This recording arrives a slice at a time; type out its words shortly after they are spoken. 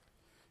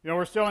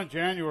We're still in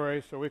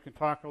January, so we can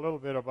talk a little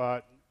bit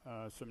about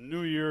some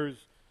New Year's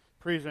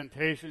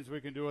presentations we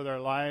can do with our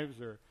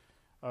lives, or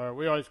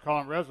we always call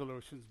them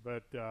resolutions,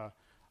 but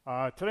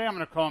today I'm going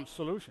to call them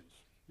solutions,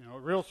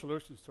 real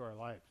solutions to our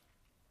lives.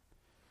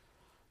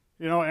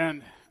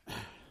 And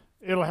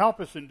it'll help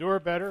us endure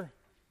better.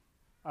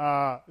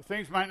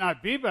 Things might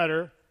not be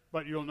better,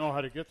 but you'll know how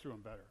to get through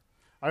them better.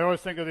 I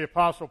always think of the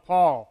Apostle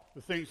Paul,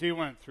 the things he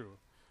went through,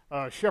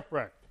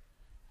 shipwrecked,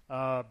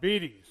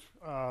 beatings,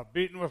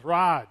 beaten with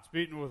rods,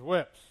 beaten with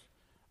whips,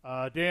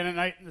 day and a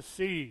night in the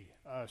sea,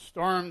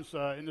 storms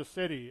in the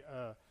city,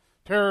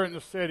 terror in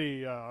the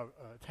city,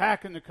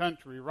 attack in the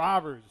country,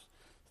 robbers,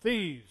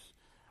 thieves,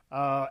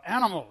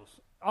 animals,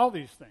 all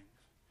these things.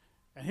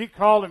 And he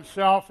called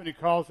himself, and he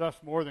calls us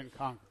more than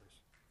conquerors.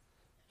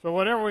 So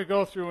whatever we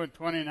go through in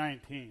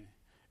 2019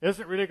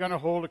 isn't really going to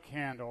hold a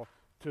candle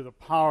to the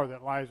power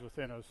that lies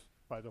within us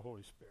by the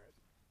Holy Spirit.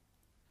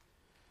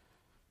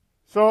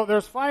 So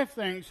there's 5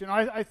 things.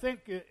 I think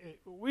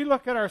we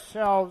look at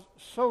ourselves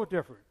so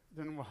different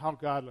than how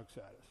God looks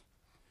at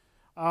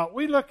us.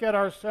 We look at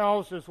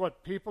ourselves as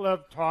what people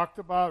have talked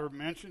about or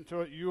mentioned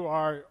to it.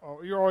 You're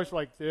always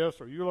like this,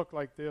 or you look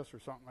like this, or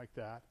something like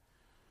that.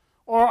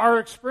 Or our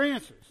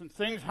experiences and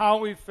things, how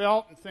we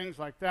felt and things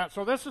like that.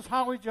 So this is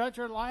how we judge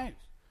our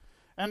lives.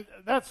 And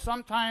that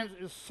sometimes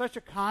is such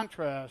a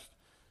contrast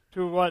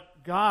to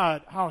what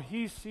God, how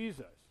He sees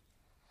us.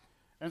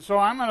 And so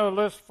I'm going to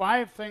list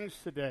 5 things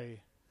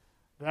today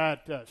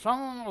that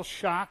some of them will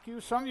shock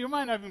you. Some of you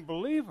might not even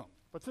believe them.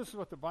 But this is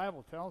what the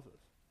Bible tells us.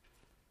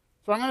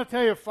 So I'm going to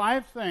tell you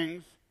 5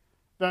 things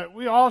that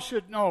we all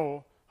should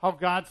know how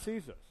God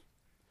sees us.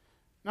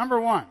 Number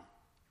 1,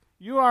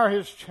 you are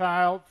His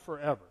child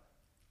forever.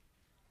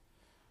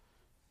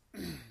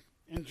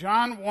 In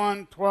John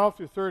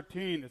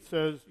 1:12-13, it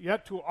says,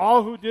 "Yet to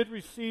all who did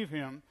receive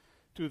Him,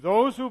 to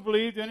those who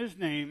believed in His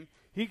name,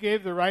 He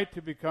gave the right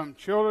to become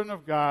children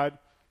of God,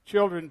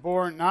 children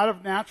born not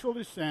of natural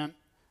descent,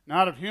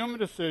 not of human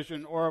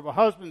decision or of a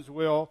husband's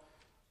will,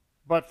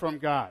 but from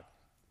God."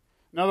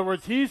 In other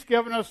words, He's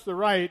given us the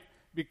right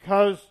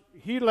because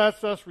He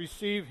lets us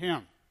receive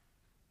Him.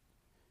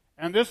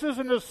 And this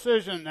isn't a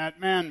decision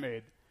that man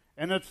made.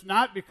 And it's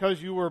not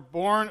because you were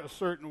born a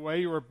certain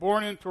way, you were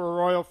born into a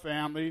royal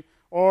family,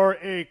 or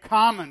a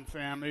common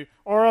family,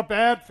 or a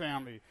bad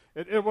family.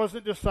 It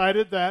wasn't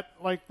decided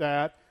like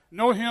that.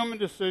 No human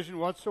decision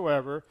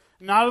whatsoever.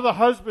 Not of the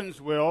husband's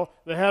will,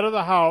 the head of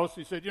the house.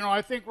 He said,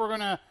 I think we're going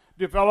to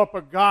develop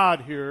a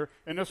God here,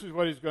 and this is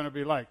what He's going to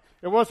be like.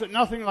 It wasn't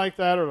nothing like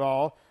that at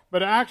all,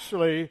 but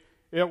actually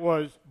it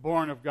was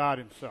born of God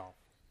Himself.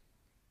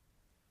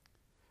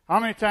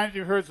 How many times have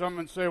you heard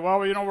someone say, well,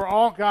 we're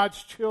all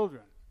God's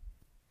children?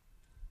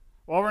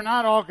 Well, we're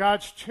not all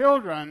God's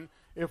children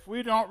if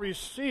we don't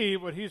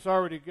receive what He's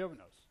already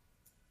given us.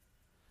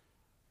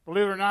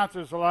 Believe it or not,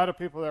 there's a lot of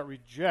people that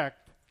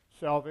reject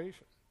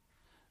salvation.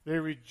 They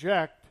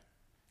reject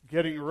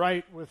getting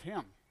right with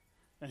Him.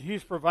 And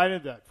He's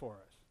provided that for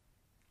us.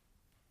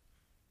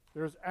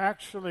 There's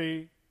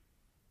actually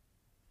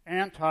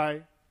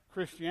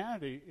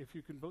anti-Christianity, if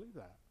you can believe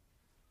that.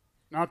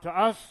 Now, to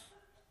us,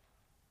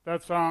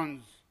 that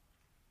sounds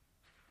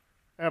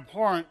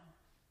abhorrent,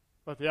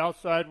 but the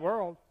outside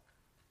world,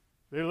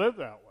 they live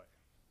that way.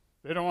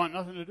 They don't want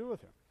nothing to do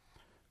with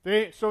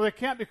Him. So they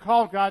can't be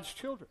called God's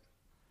children.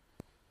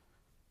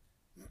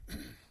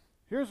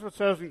 Here's what it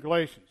says in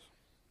Galatians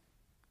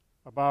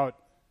about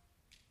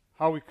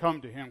how we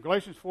come to Him.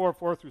 Galatians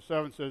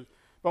 4:4-7 says,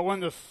 "But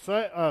when the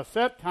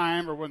set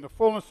time, or when the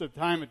fullness of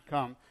time had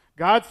come,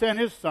 God sent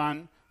His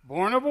Son,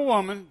 born of a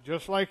woman,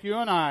 just like you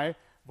and I,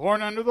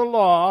 born under the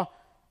law."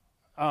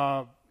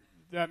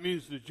 That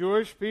means the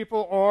Jewish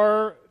people,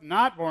 or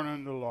not born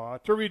under the law,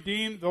 to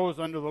redeem those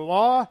under the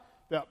law,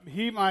 that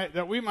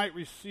we might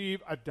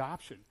receive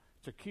adoption.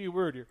 It's a key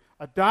word here.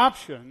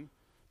 Adoption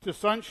to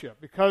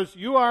sonship. Because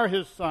you are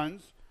His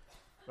sons,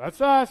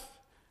 that's us.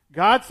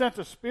 God sent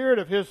the Spirit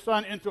of His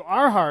Son into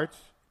our hearts.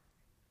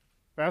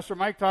 Pastor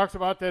Mike talks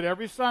about that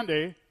every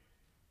Sunday.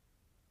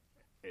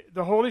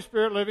 The Holy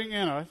Spirit living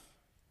in us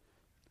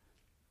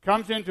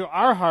comes into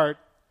our heart,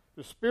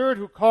 the Spirit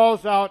who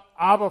calls out,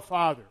 Abba,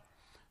 Father.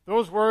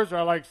 Those words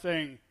are like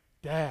saying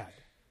Dad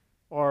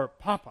or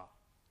Papa.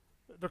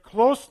 The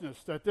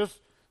closeness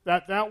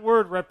that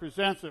word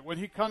represents it. When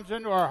He comes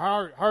into our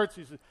hearts,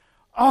 He says,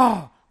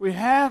 we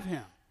have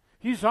Him.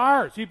 He's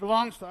ours. He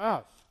belongs to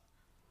us.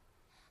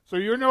 So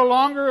you're no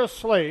longer a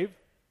slave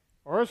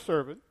or a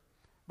servant,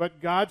 but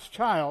God's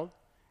child.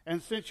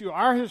 And since you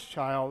are His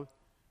child,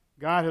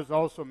 God has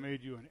also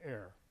made you an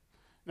heir.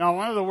 Now,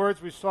 one of the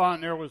words we saw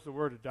in there was the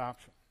word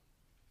adoption.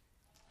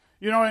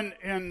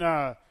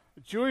 In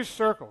Jewish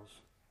circles,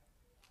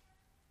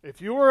 if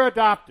you were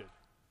adopted,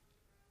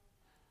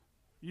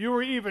 you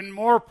were even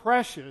more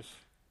precious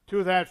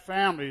to that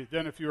family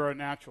than if you were a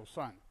natural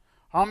son.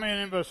 How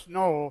many of us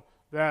know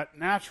that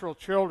natural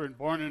children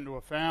born into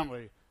a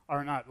family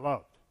are not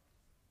loved?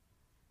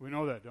 We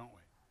know that, don't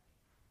we?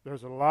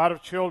 There's a lot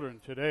of children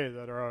today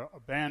that are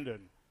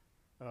abandoned,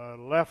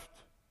 left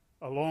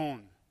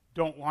alone,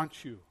 don't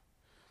want you.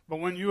 But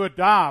when you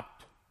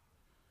adopt,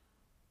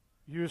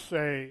 you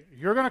say,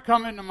 you're going to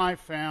come into my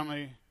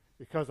family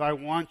because I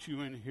want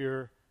you in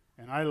here,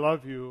 and I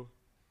love you,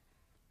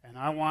 and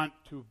I want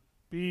to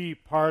be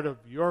part of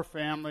your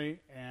family,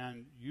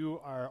 and you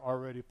are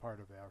already part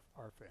of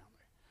our family.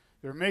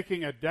 They're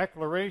making a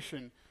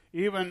declaration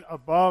even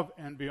above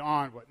and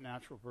beyond what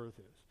natural birth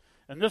is.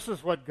 And this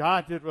is what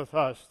God did with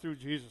us through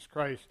Jesus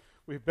Christ.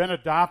 We've been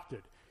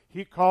adopted.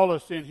 He called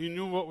us in. He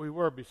knew what we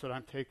were, but he said,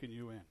 I'm taking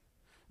you in.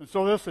 And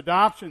so this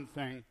adoption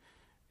thing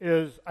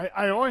is,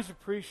 I always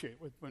appreciate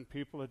when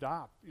people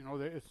adopt. You know,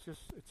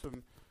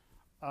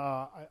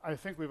 I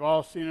think we've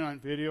all seen it on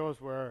videos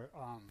where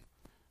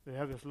they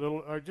have this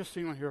little, I just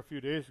seen one here a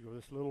few days ago,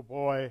 this little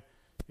boy,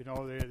 you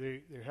know,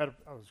 they had, it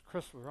was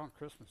around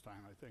Christmas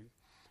time, I think,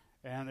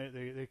 and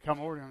they come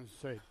over to him and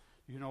say,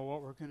 you know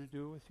what we're going to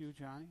do with you,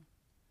 Johnny?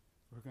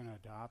 We're going to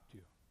adopt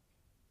you.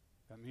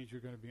 That means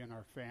you're going to be in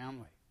our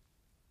family.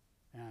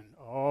 And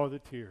oh, the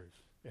tears.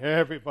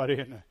 Everybody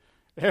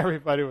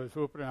was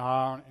whooping and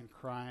hollering and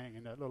crying,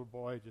 and that little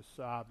boy just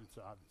sobbed and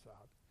sobbed and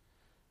sobbed.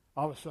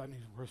 All of a sudden,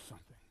 he's worth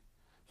something.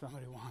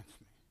 Somebody wants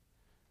me.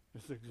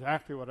 This is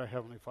exactly what our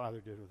Heavenly Father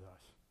did with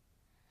us.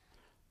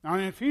 Now,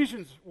 in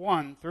Ephesians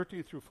 1,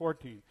 13 through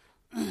 14,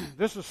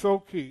 this is so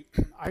key.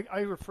 I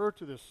refer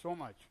to this so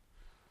much.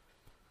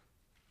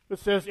 It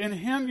says, in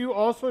him you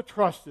also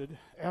trusted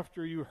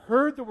after you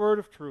heard the word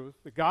of truth,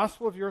 the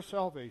gospel of your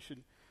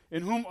salvation,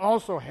 in whom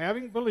also,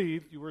 having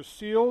believed, you were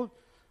sealed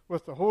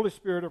with the Holy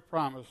Spirit of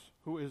promise,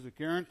 who is the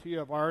guarantee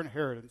of our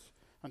inheritance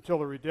until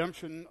the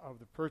redemption of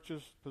the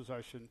purchased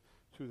possession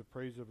to the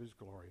praise of his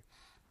glory.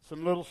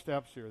 Some little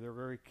steps here. They're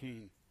very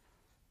keen.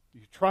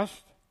 You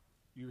trust,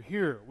 you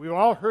hear. We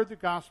all heard the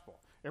gospel.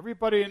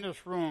 Everybody in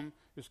this room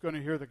is going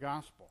to hear the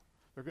gospel.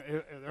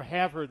 They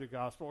have heard the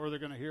gospel, or they're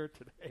going to hear it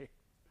today.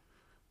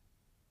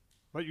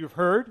 But you've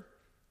heard.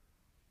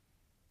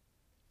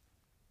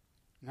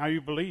 Now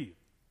you believe.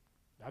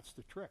 That's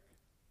the trick.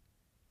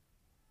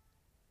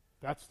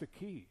 That's the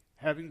key.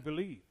 Having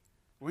believed.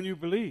 When you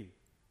believe,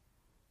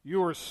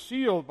 you are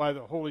sealed by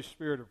the Holy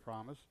Spirit of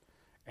promise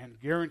and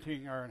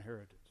guaranteeing our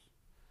inheritance.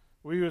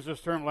 We used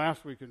this term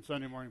last week in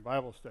Sunday morning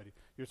Bible study.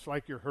 It's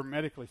like you're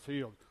hermetically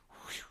sealed.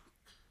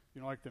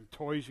 You know, like them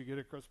toys you get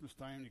at Christmas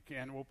time, you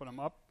can't open them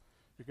up.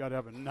 You got to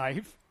have a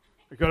knife.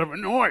 You got to have a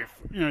knife.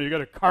 You know, you got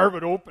to carve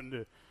it open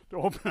to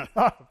open it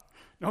up.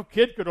 No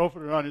kid could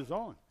open it on his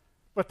own.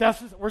 But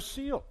we're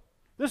sealed.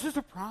 This is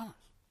a promise.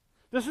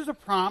 This is a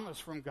promise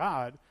from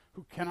God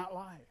who cannot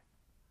lie.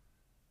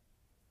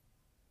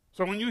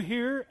 So when you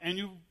hear and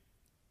you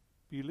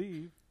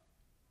believe,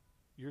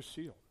 you're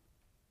sealed.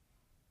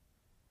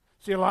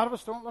 See, a lot of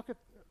us don't look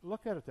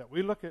at it that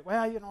way. We look at,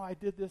 well, you know, I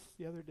did this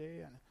the other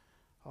day, and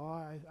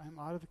I'm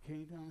out of the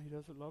kingdom. He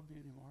doesn't love me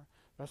anymore.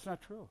 That's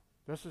not true.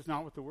 This is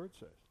not what the Word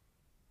says.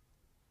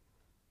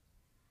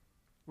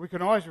 We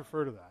can always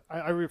refer to that.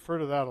 I refer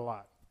to that a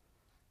lot.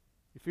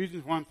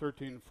 Ephesians 1,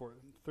 13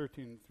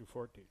 through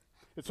 14.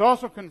 It's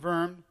also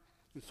confirmed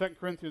in 2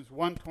 Corinthians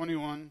 1,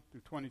 21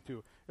 through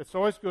 22. It's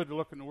always good to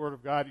look in the Word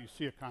of God and you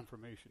see a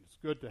confirmation. It's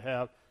good to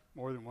have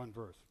more than one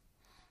verse.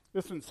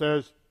 This one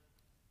says,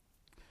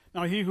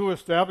 now he who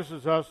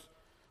establishes us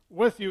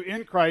with you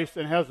in Christ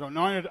and has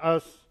anointed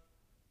us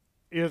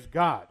is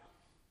God.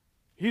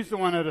 He's the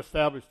one that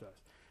established us.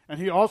 And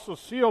he also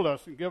sealed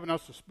us and given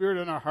us the Spirit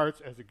in our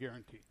hearts as a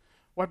guarantee.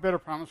 What better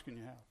promise can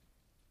you have?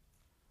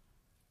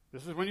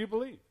 This is when you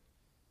believe.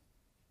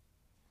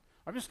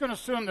 I'm just going to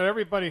assume that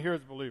everybody here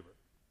is a believer.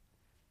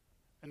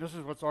 And this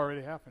is what's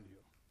already happened to you.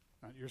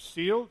 Now, you're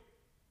sealed,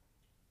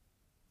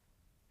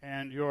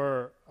 and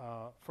you're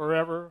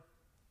forever,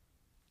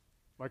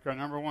 like our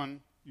number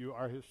one, you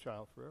are his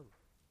child forever.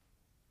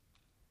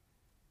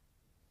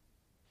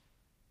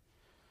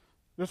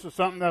 This is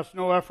something that's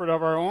no effort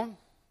of our own.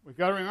 We've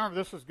got to remember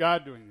this is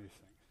God doing these things.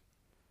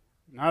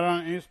 Not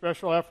on any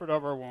special effort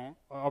of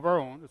our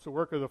own. It's the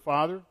work of the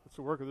Father. It's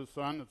the work of the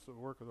Son. It's the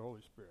work of the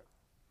Holy Spirit.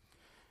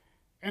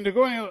 And to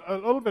go a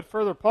little bit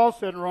further, Paul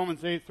said in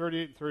Romans 8,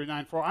 38 and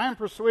 39, for I am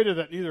persuaded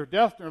that neither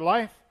death nor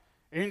life,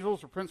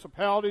 angels or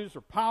principalities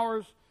or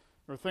powers,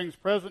 nor things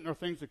present nor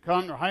things to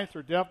come, nor height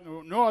or depth,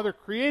 no other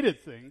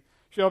created thing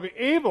shall be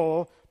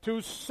able to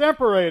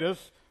separate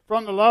us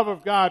from the love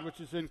of God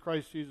which is in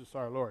Christ Jesus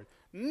our Lord.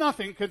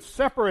 Nothing can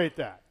separate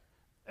that.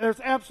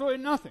 There's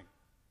absolutely nothing.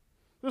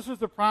 This is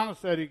the promise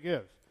that he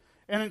gives.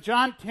 And in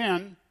John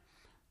 10,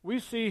 we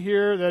see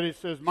here that he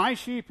says, my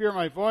sheep hear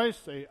my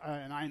voice,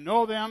 and I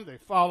know them, they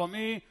follow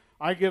me,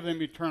 I give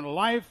them eternal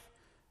life.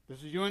 This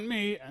is you and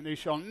me, and they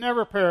shall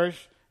never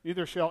perish,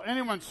 neither shall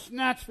anyone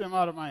snatch them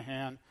out of my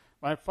hand.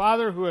 My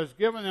Father who has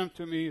given them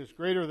to me is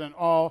greater than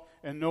all,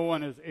 and no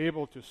one is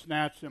able to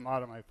snatch them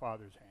out of my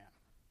Father's hand.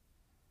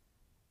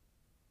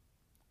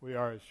 We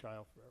are his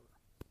child forever.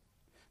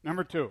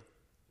 Number 2,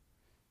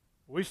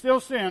 we still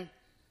sin,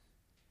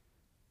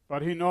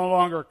 but he no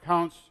longer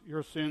counts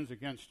your sins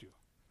against you.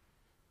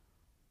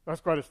 That's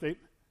quite a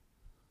statement.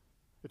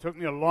 It took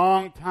me a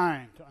long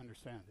time to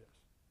understand this.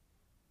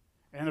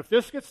 And if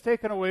this gets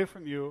taken away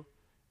from you,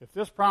 if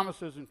this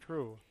promise isn't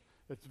true,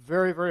 It's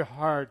very, very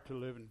hard to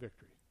live in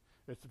victory.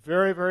 It's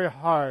very, very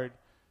hard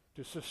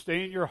to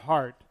sustain your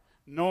heart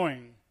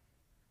knowing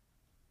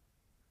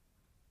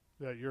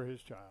that you're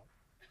his child.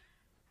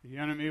 The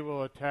enemy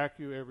will attack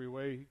you every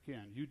way he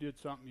can. You did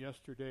something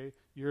yesterday,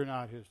 you're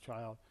not his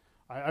child.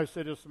 I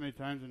said this so many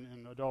times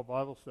in adult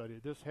Bible study.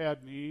 This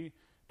had me,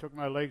 took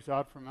my legs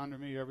out from under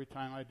me every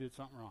time I did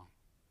something wrong.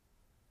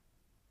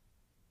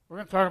 We're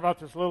going to talk about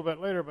this a little bit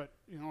later, but,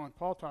 when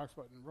Paul talks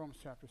about it in Romans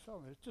chapter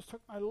 7, it just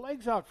took my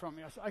legs out from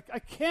me. I said, I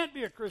can't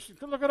be a Christian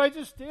because look what I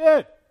just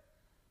did.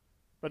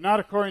 But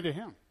not according to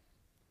him.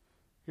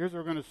 Here's what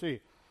we're going to see.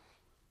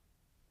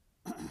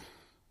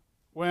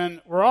 When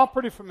we're all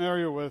pretty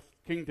familiar with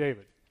King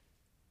David.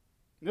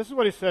 And this is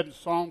what he said in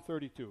Psalm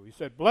 32. He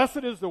said,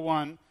 "Blessed is the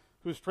one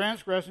whose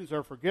transgressions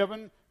are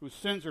forgiven, whose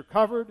sins are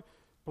covered.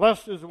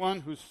 Blessed is the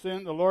one whose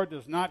sin the Lord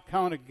does not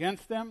count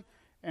against them,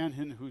 and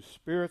in whose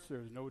spirits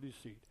there is no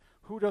deceit."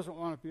 Who doesn't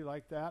want to be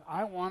like that?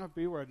 I want to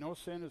be where no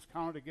sin is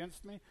counted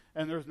against me,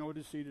 and there's no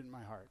deceit in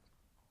my heart.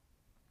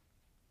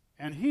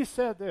 And he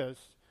said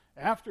this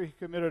after he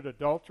committed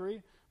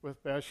adultery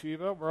with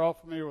Bathsheba. We're all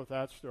familiar with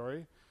that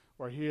story,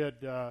 where he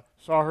had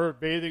saw her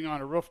bathing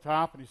on a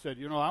rooftop, and he said,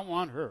 I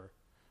want her.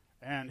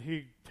 And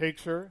he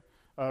takes her,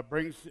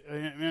 brings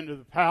him into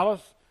the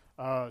palace,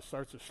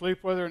 starts to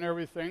sleep with her and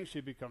everything.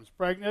 She becomes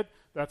pregnant.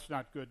 That's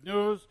not good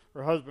news.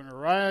 Her husband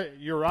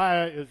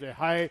Uriah is a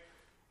high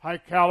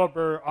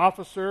caliber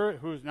officer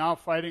who's now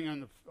fighting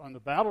on the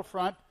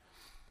battlefront.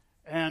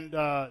 And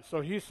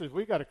so he says,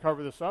 we got to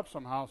cover this up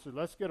somehow. So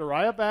let's get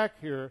Uriah back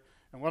here.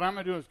 And what I'm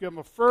going to do is give him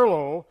a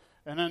furlough.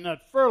 And in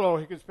that furlough,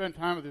 he can spend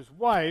time with his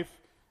wife.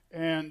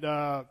 And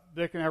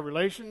they can have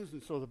relations.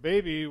 And so the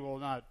baby will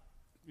not,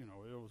 it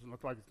doesn't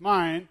look like it's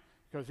mine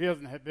because he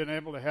hasn't been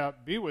able to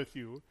be with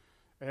you.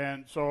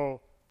 And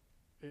so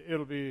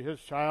it'll be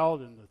his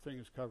child, and the thing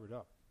is covered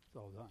up. It's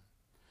all done.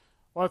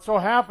 Well, it so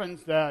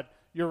happens that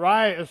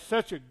Uriah is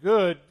such a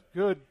good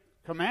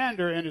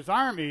commander in his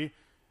army,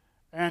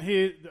 and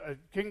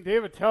King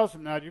David tells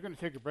him that you're going to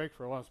take a break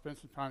for a while, spend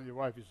some time with your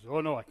wife. He says,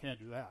 "Oh no, I can't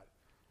do that.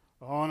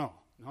 Oh no,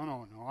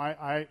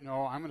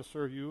 I'm going to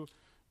serve you,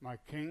 my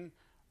king,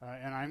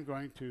 and I'm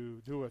going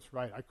to do what's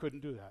right. I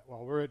couldn't do that.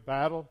 While we're at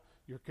battle,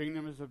 your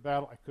kingdom is at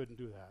battle. I couldn't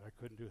do that.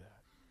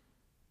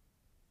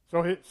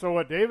 So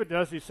what David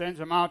does, he sends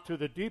him out to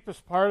the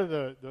deepest part of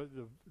the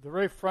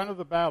very front of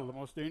the battle, the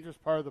most dangerous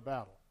part of the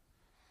battle.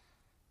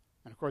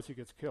 And of course he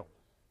gets killed.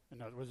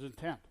 And that was his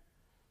intent.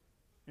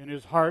 In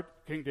his heart,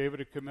 King David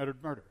had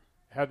committed murder.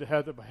 Had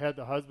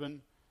the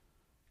husband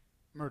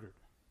murdered.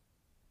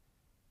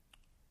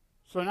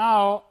 So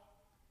now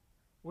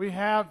we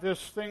have this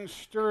thing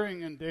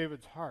stirring in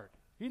David's heart.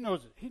 He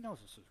knows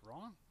this is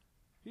wrong.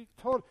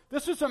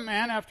 This is a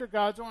man after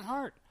God's own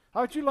heart.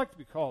 How would you like to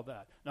be called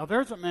that? Now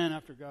there's a man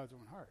after God's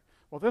own heart.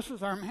 Well, this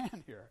is our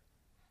man here.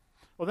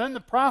 Well, then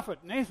the prophet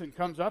Nathan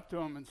comes up to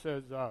him and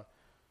says,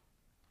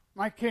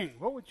 "My king,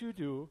 what would you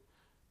do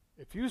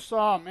if you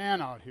saw a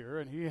man out here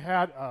and he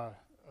had a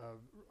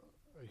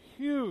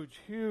huge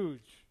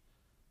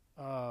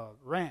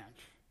ranch,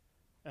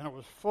 and it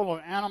was full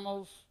of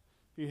animals?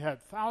 He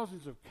had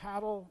thousands of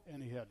cattle,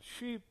 and he had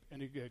sheep,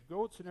 and he had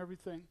goats and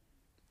everything.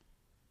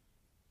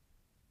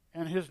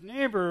 And his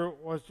neighbor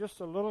was just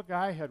a little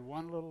guy, had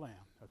one little lamb.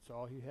 That's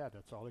all he had.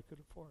 That's all he could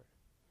afford.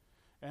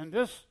 And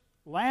this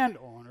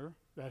landowner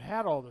that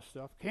had all this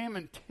stuff came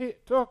and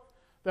took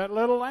that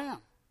little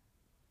lamb.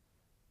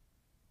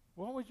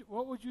 What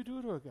would you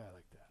do to a guy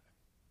like that?"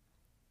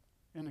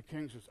 And the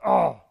king says,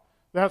 "Oh,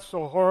 that's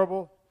so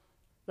horrible.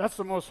 That's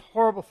the most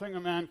horrible thing a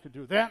man could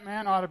do. That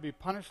man ought to be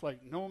punished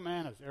like no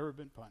man has ever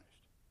been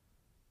punished."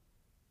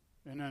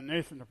 And then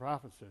Nathan the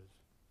prophet says,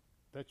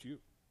 "That's you.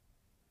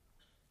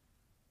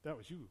 That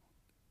was you,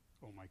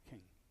 oh my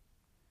king."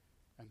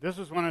 And this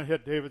is when it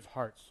hit David's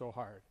heart so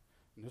hard.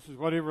 And this is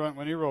what he wrote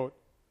when he wrote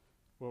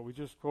what we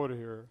just quoted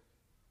here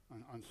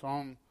on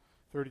Psalm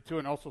 32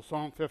 and also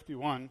Psalm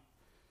 51.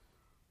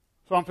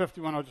 Psalm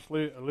 51, I'll just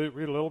read a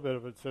little bit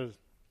of it. It says,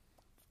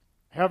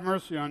 "Have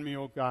mercy on me,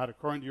 O God,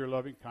 according to your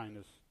loving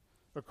kindness,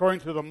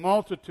 according to the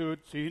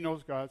multitude," see, he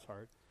knows God's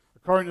heart,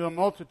 "according to the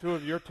multitude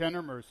of your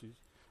tender mercies,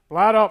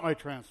 blot out my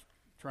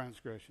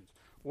transgressions.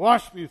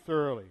 Wash me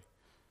thoroughly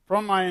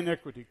from my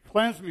iniquity.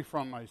 Cleanse me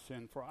from my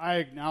sin, for I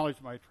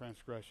acknowledge my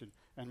transgression,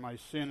 and my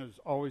sin is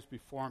always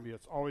before me.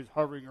 It's always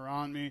hovering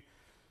around me.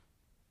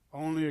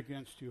 Only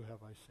against you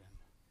have I sinned."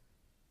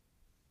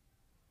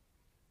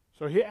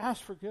 So he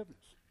asked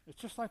forgiveness. It's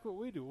just like what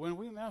we do. When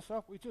we mess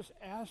up, we just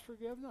ask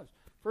forgiveness.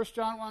 1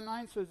 John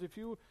 1:9 says if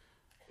you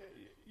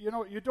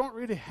don't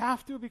really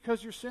have to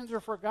because your sins are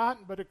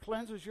forgotten, but it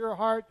cleanses your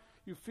heart.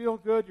 You feel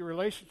good. Your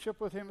relationship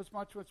with him is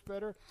much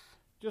better.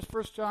 Just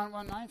 1 John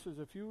 1:9 says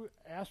if you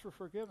ask for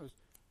forgiveness,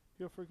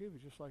 he'll forgive you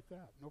just like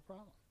that. No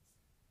problem.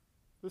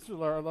 This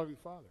is our loving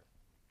Father.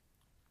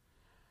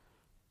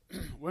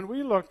 When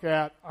we look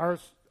at our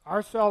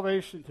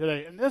salvation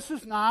today, and this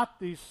is not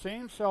the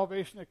same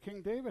salvation that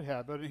King David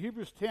had, but in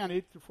Hebrews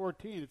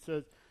 10:8-14, it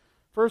says,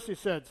 first he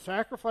said,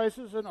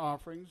 "Sacrifices and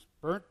offerings,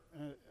 burnt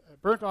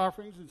burnt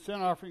offerings and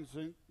sin offerings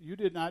you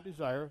did not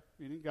desire,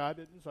 meaning God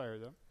didn't desire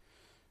them,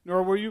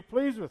 nor were you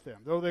pleased with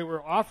them, though they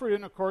were offered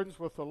in accordance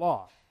with the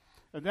law.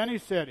 And then he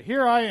said,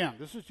 here I am.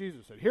 This is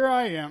Jesus said, here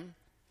I am.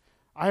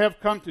 I have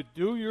come to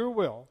do your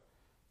will.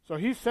 So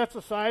he sets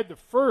aside the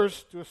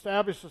first to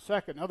establish the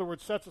second. In other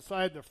words, sets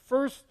aside the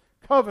first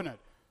covenant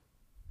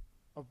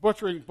of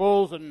butchering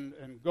bulls and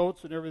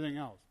goats and everything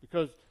else.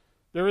 Because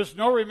there is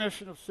no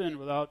remission of sin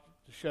without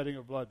the shedding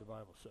of blood, the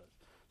Bible says.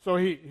 So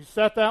he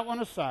set that one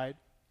aside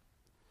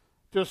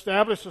to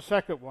establish the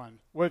second one,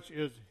 which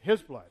is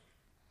his blood.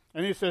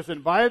 And he says,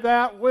 and by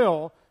that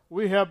will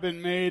we have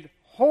been made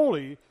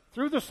holy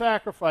through the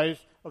sacrifice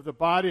of the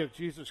body of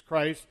Jesus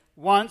Christ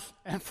once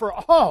and for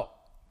all.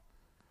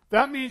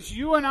 That means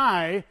you and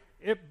I,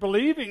 if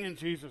believing in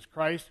Jesus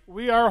Christ,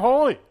 we are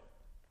holy.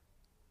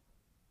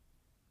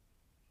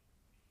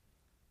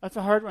 That's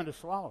a hard one to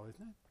swallow,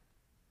 isn't it?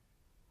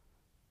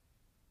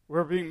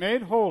 We're being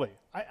made holy.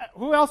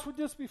 Who else would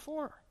this be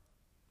for?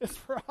 It's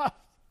for us.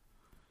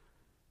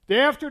 Day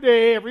after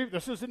day,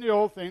 this is in the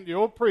old thing, the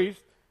old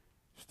priest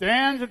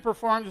stands and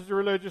performs his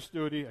religious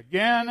duty.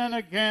 Again and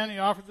again, he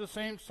offers the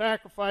same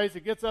sacrifice. He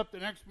gets up the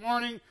next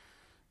morning,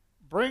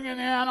 bring in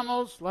the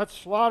animals, let's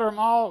slaughter them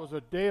all. It was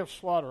a day of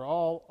slaughter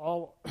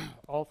all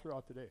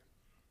throughout the day.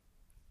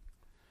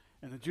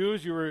 And the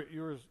Jews, you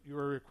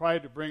were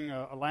required to bring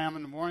a lamb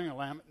in the morning, a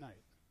lamb at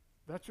night.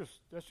 That's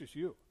just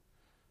you.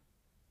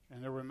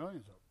 And there were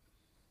millions of them.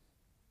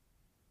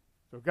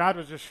 So God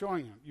was just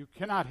showing him, you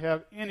cannot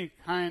have any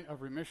kind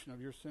of remission of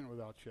your sin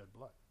without shed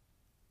blood.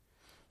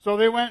 So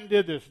they went and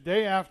did this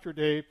day after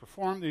day,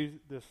 performed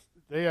this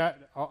day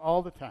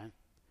all the time.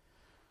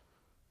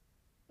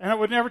 And it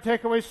would never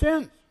take away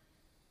sins.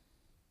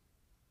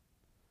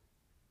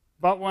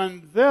 But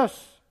when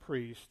this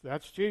priest,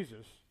 that's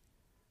Jesus,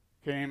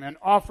 came and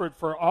offered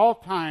for all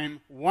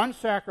time one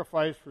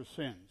sacrifice for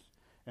sins,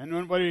 and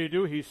then what did he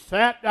do? He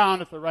sat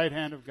down at the right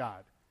hand of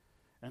God.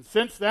 And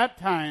since that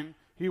time,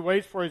 he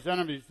waits for his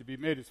enemies to be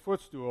made his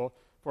footstool,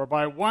 for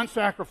by one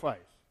sacrifice,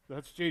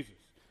 that's Jesus,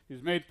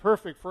 he's made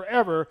perfect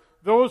forever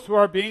those who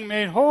are being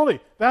made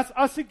holy. That's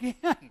us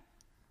again.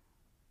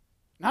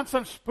 Not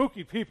some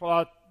spooky people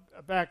out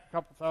back a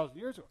couple thousand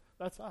years ago.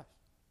 That's us.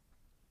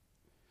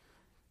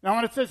 Now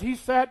when it says he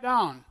sat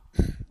down,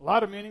 a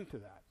lot of meaning to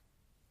that.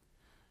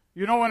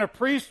 You know, when a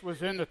priest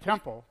was in the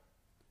temple,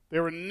 they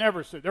were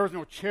never sit. There was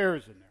no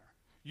chairs in there.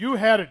 You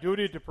had a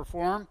duty to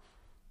perform.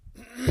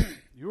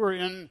 You were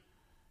in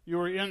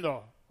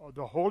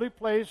the holy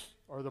place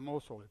or the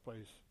most holy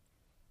place.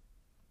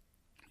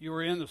 You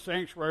were in the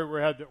sanctuary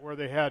where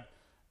they had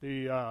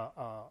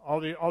all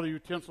the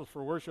utensils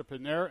for worship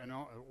in there, and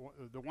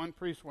the one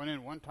priest went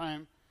in one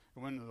time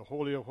and went into the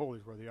Holy of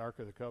Holies where the Ark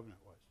of the Covenant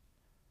was.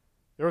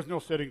 There was no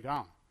sitting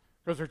down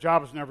because their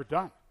job was never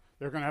done.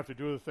 They're going to have to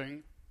do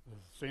the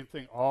same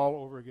thing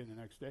all over again the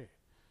next day.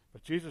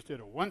 But Jesus did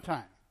it one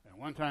time, and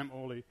one time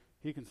only.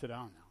 He can sit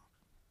down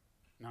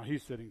now. Now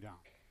he's sitting down.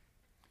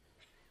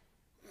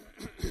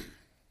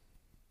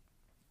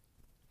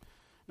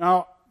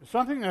 Now,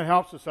 something that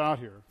helps us out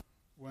here,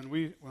 when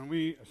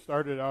we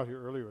started out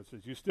here earlier, it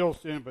says, you still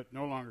sin, but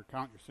no longer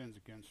count your sins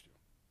against you.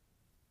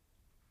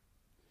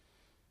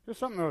 Here's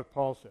something that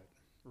Paul said,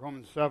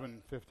 Romans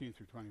 7:15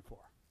 through 24.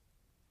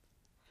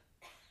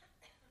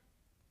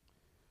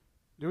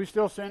 Do we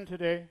still sin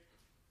today?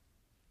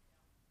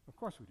 Of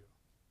course we do.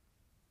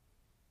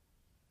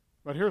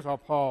 But here's how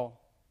Paul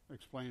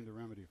explained the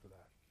remedy for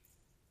that.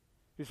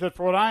 He said,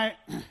 for what I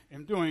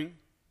am doing,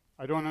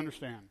 I don't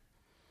understand.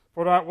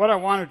 For what I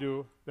want to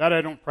do, that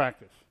I don't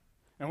practice.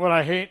 And what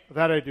I hate,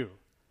 that I do.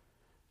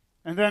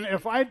 And then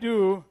if I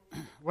do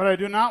what I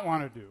do not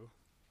want to do,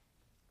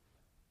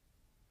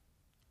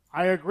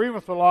 I agree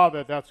with the law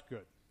that that's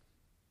good.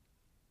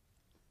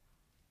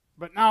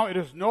 But now it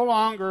is no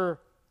longer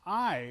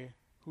I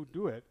who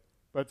do it,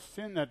 but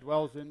sin that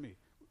dwells in me.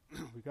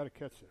 We've got to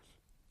catch this.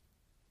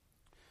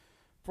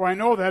 For I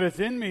know that is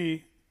in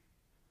me,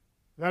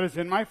 that is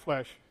in my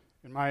flesh,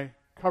 in my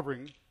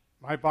covering,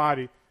 my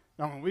body.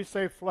 Now when we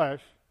say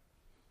flesh,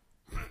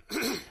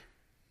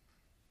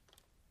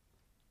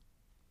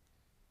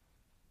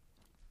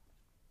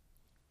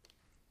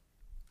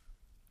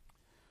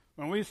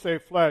 when we say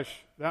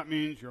flesh, that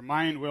means your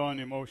mind, will,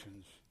 and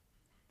emotions.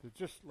 It's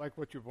just like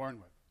what you're born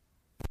with.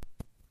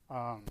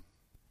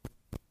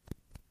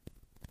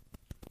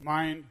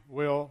 Mind,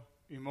 will,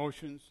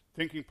 emotions,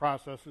 thinking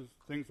processes,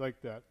 things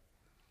like that.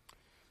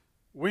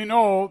 We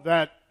know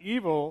that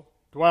evil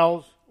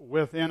dwells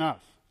within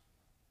us.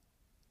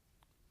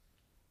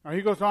 Now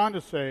he goes on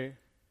to say,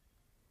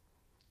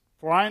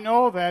 for I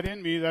know that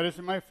in me, that is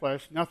in my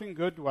flesh, nothing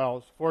good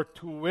dwells, for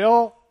to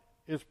will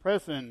is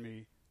present in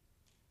me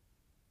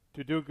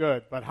to do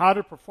good. But how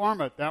to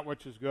perform it, that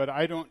which is good,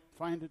 I don't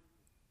find it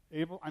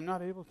able, I'm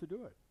not able to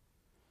do it.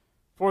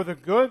 For the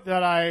good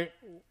that I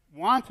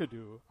want to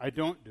do, I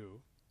don't do.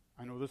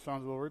 I know this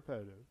sounds a little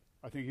repetitive.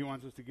 I think he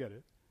wants us to get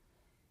it.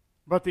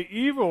 But the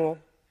evil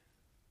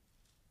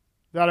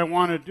that I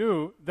want to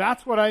do,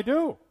 that's what I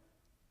do.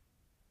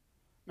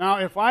 Now,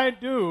 if I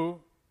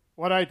do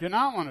what I do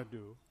not want to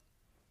do,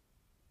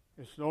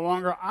 It's no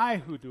longer I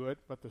who do it,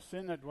 but the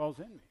sin that dwells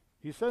in me.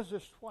 He says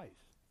this twice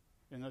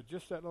in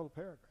just that little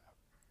paragraph.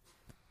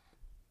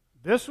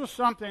 This was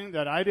something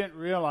that I didn't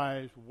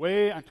realize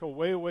until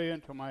way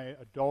into my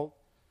adult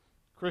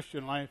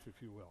Christian life,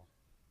 if you will.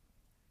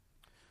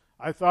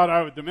 I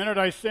thought the minute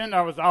I sinned,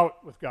 I was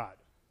out with God.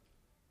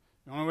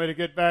 The only way to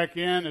get back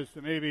in is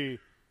to maybe,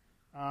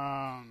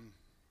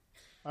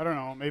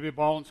 maybe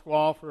ball and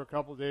squall for a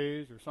couple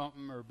days or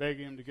something, or beg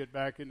him to get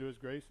back into his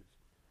graces.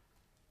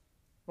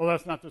 Well,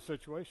 that's not the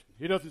situation.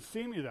 He doesn't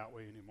see me that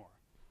way anymore.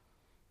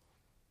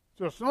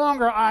 So it's no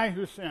longer I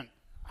who sin.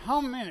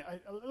 How many?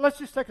 Let's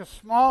just take a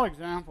small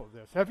example of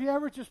this. Have you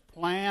ever just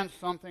planned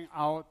something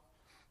out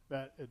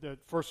that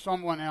for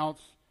someone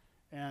else,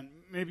 and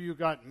maybe you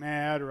got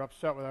mad or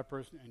upset with that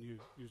person, and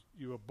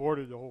you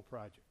aborted the whole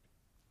project?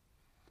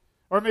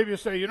 Or maybe you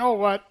say, you know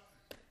what?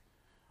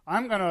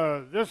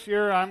 This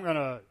year I'm going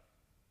to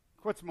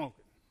quit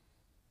smoking.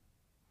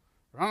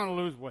 Or I'm going to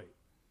lose weight.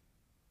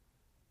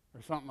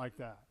 Or something like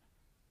that.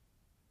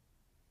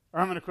 Or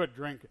I'm going to quit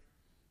drinking.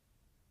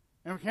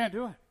 And we can't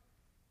do it.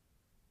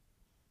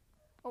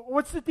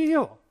 What's the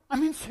deal? I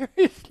mean,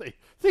 seriously,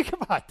 think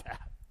about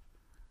that.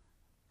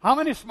 How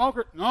many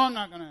smokers? No, I'm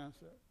not going to ask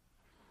that.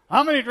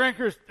 How many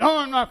drinkers? No,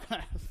 I'm not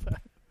going to ask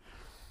that.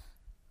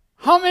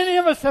 How many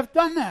of us have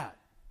done that?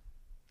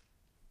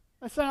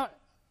 I said,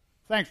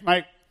 thanks,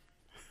 Mike.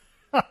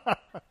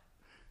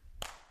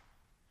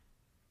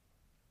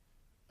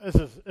 This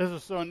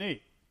is so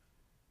neat.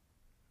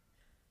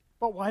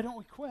 But why don't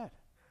we quit?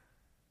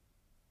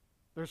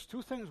 There's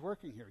two things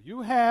working here.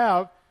 You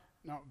have,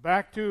 now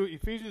back to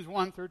Ephesians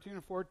 1, 13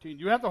 and 14,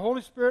 you have the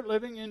Holy Spirit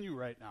living in you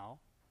right now.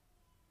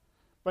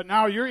 But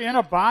now you're in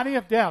a body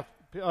of death.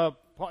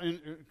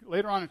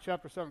 Later on in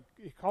chapter 7,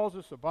 he calls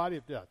this a body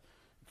of death.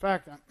 In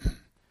fact, I'm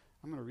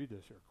going to read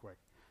this here quick.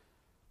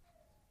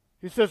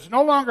 He says,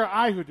 no longer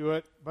I who do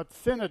it, but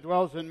sin that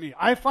dwells in me.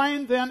 I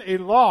find then a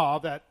law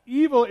that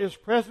evil is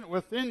present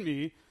within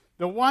me,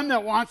 the one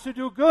that wants to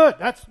do good.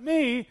 That's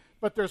me,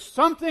 but there's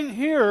something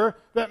here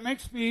that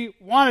makes me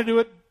want to do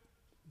it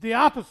the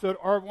opposite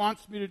or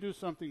wants me to do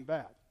something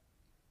bad.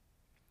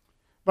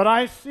 But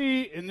I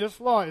see in this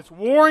law, it's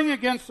warring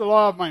against the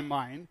law of my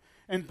mind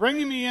and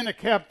bringing me into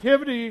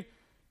captivity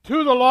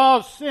to the law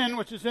of sin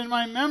which is in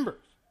my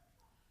members.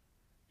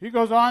 He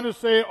goes on to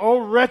say, O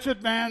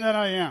wretched man that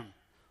I am,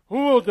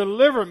 who will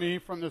deliver me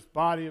from this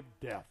body of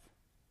death?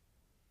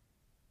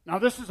 Now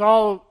this is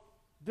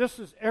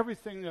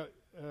everything that,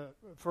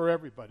 for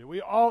everybody. We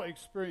all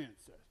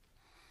experience this.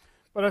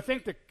 But I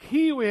think the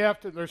key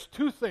there's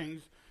two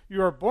things.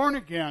 You are born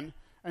again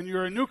and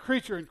you're a new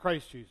creature in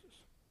Christ Jesus.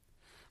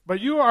 But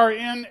you are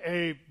in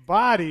a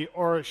body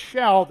or a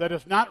shell that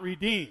is not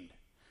redeemed.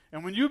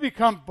 And when you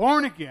become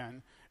born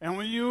again, and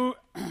when you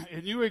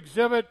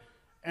exhibit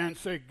and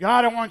say,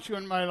 God, I want you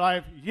in my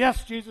life.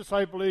 Yes, Jesus,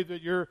 I believe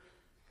that your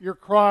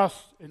cross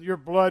and your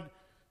blood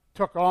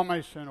took all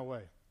my sin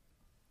away.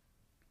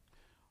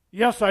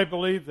 Yes, I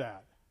believe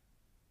that.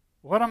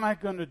 What am I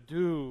going to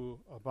do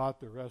about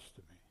the rest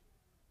of me?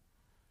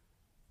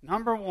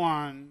 Number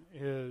one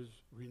is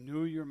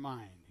renew your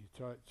mind. He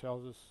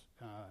tells us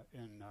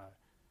in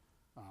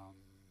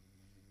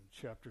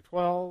chapter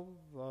 12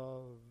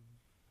 of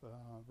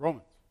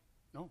Romans.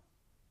 No?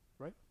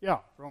 Right? Yeah,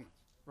 Romans.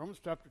 Romans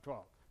chapter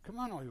 12. Come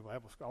on, all you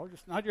Bible scholars,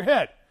 just nod your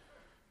head.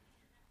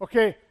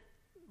 Okay,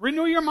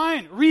 renew your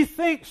mind.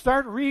 Rethink.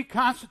 Start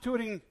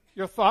reconstituting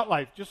your thought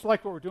life, just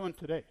like what we're doing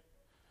today.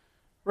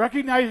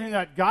 Recognizing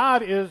that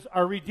God is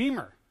our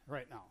Redeemer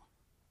right now.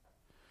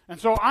 And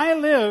so I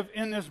live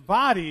in this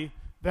body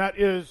that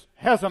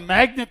has a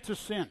magnet to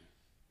sin,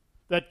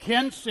 that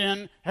can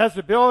sin, has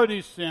the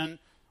ability to sin,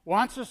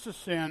 wants us to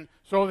sin,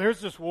 so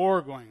there's this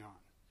war going on.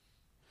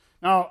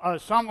 Now,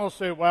 some will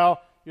say,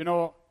 well, we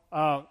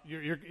are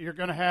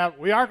going to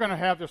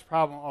have this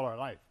problem all our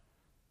life.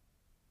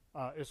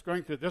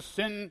 This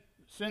sin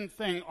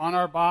thing on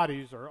our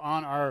bodies or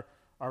on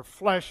our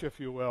flesh, if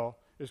you will,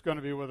 is going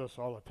to be with us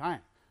all the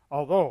time.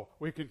 Although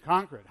we can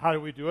conquer it. How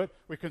do we do it?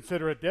 We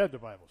consider it dead, the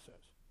Bible says.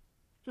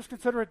 Just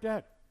consider it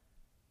dead.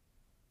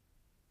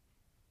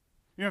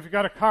 If you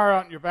got a car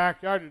out in your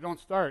backyard and you don't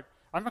start,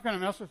 I'm not going to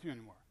mess with you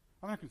anymore.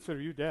 I'm going to consider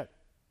you dead.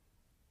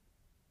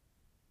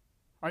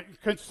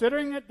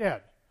 Considering it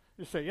dead.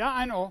 You say, yeah,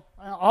 I know.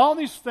 All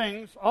these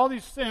things, all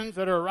these sins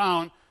that are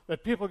around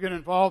that people get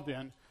involved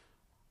in,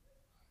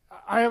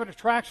 I have an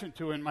attraction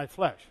to in my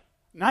flesh.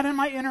 Not in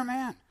my inner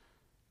man.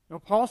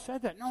 Paul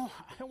said that. No,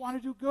 I want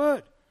to do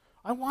good.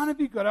 I want to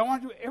be good. I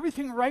want to do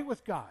everything right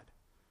with God.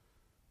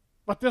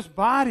 But this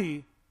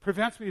body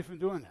prevents me from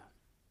doing that.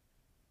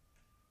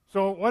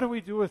 So what do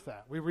we do with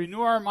that? We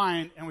renew our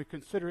mind and we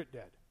consider it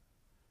dead.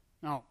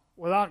 Now,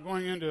 without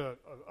going into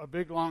a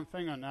big long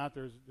thing on that,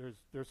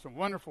 there's some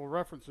wonderful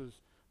references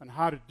on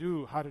how to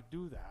do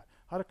that,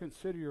 how to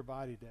consider your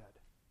body dead.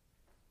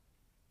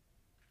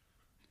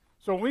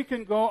 So we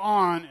can go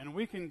on and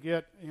we can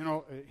get,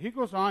 he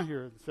goes on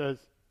here and says,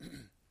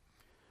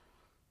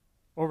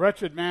 O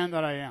wretched man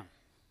that I am,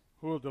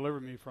 who will deliver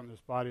me from this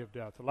body of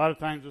death? A lot of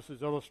times this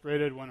is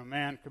illustrated when a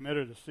man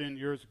committed a sin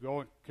years ago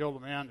and killed a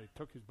man. They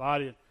took his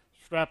body and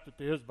strapped it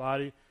to his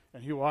body,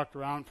 and he walked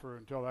around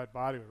until that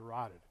body was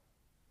rotted.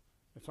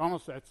 That's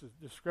a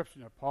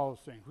description that Paul is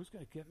saying, who's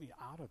going to get me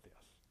out of this?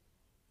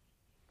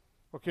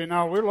 Okay,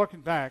 now we're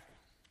looking back,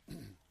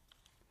 and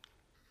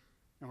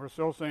we're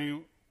still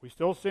saying we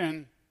still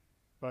sin,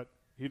 but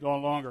he no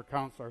longer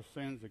counts our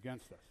sins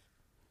against us.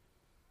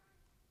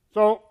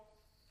 So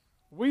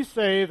we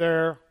say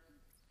there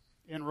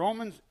in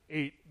Romans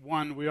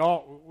 8:1,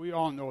 we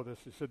all know this.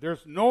 He said,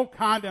 there's no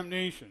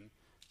condemnation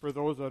for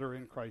those that are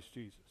in Christ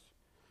Jesus.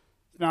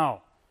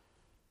 Now,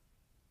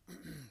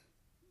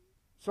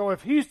 so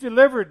if he's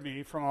delivered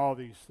me from all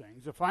these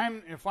things, if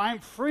I'm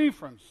free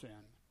from sin,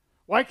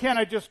 why can't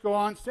I just go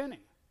on sinning?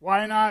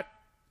 Why not,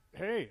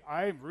 hey,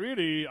 I'm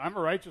a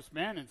righteous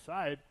man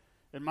inside,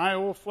 and my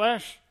old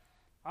flesh,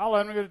 I'll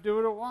let him do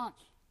what it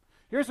wants.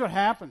 Here's what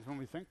happens when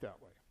we think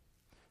that way.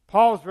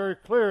 Paul is very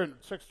clear in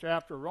the 6th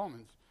chapter of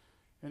Romans,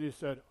 and he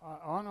said,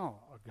 oh no,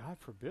 God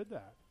forbid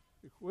that.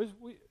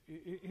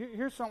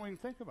 Here's something we can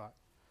think about.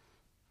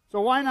 So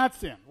why not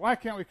sin? Why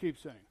can't we keep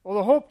sinning? Well,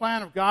 the whole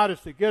plan of God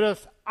is to get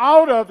us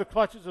out of the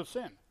clutches of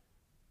sin.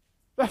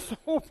 That's the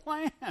whole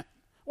plan.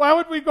 Why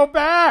would we go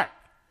back?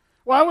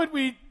 Why would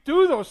we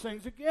do those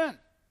things again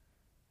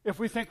if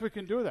we think we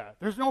can do that?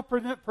 There's no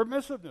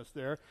permissiveness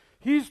there.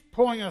 He's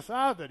pulling us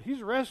out of it.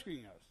 He's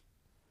rescuing us.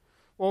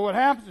 Well, what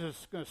happens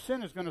is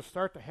sin is going to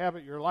start to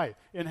inhabit your life.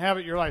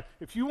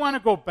 If you want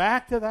to go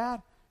back to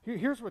that,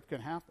 here's what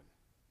can happen.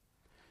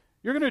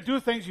 You're going to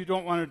do things you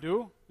don't want to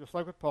do, just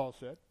like what Paul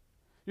said.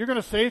 You're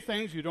going to say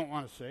things you don't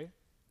want to say.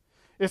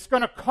 It's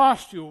going to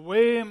cost you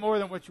way more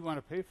than what you want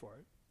to pay for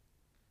it.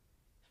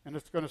 And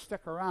it's going to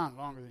stick around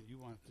longer than you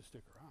want it to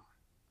stick around.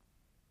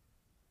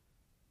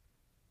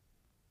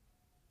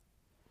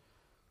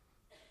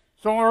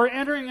 So when we're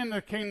entering in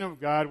the kingdom of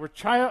God, we're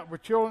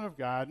children of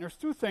God. And there's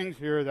two things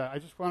here that I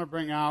just want to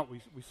bring out.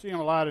 We see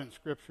them a lot in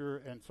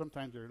Scripture, and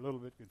sometimes they're a little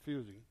bit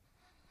confusing.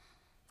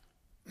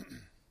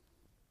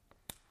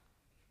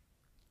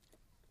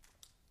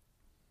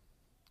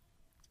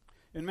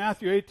 In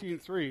Matthew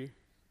 18:3,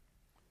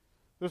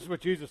 this is what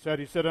Jesus said.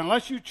 He said,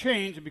 unless you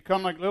change and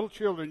become like little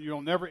children,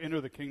 you'll never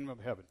enter the kingdom of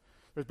heaven.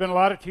 There's been a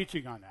lot of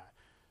teaching on that.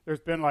 There's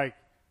been like,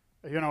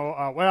 you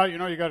got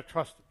to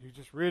trust him. You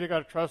just really got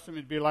to trust him.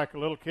 It'd be like a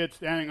little kid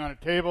standing on a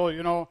table,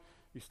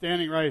 he's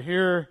standing right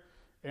here,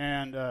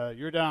 and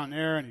you're down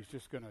there, and he's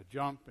just going to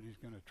jump, and he's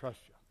going to trust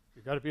you.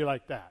 You got to be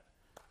like that.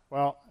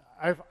 Well,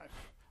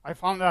 I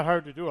found that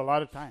hard to do a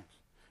lot of times.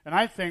 And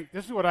I think,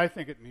 this is what I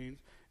think it means.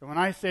 And when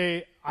I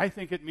say I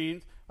think it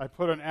means, I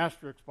put an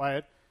asterisk by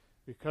it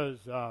because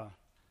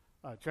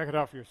check it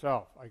out for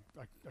yourself. I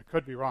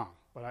could be wrong,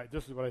 but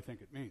this is what I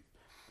think it means.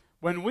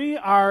 When we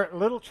are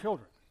little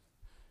children,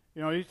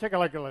 you take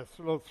like a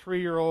little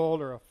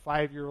 3-year-old or a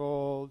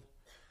 5-year-old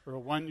or a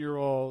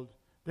 1-year-old,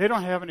 they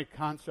don't have any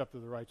concept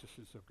of the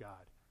righteousness of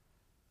God.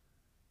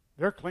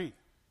 They're clean.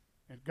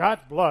 And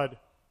God's blood,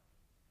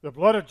 the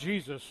blood of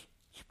Jesus,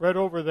 spread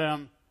over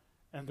them,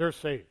 and they're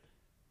saved.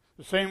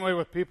 The same way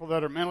with people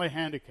that are mentally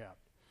handicapped,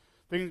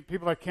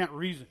 people that can't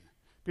reason,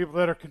 people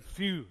that are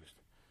confused.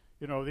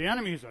 The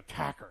enemy is an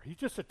attacker. He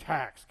just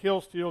attacks,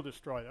 kill, steal,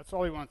 destroy. That's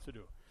all he wants to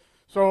do.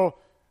 So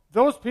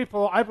those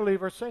people, I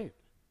believe, are saved.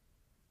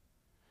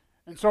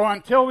 And so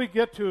until we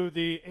get to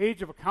the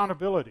age of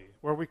accountability,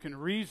 where we can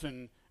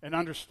reason and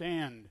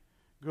understand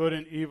good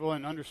and evil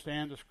and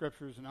understand the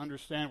Scriptures and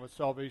understand what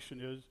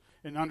salvation is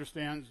and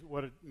understands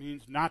what it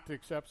means not to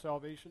accept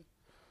salvation.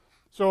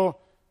 So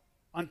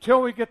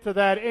until we get to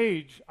that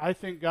age, I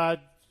think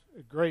God's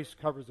grace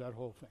covers that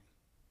whole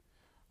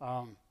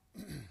thing.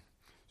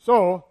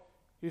 So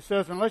he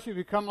says, unless you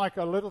become like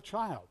a little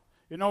child.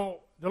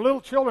 The little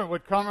children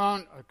would come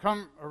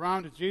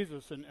around to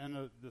Jesus,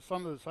 and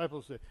some of the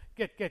disciples said,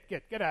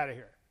 get out of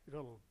here, you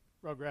little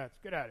rugrats,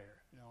 get out of here.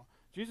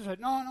 Jesus said,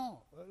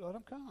 no, let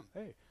them come.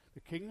 Hey, the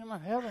kingdom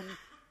of heaven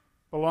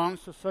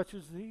belongs to such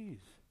as these.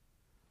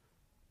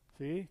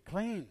 See,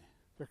 clean.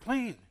 They're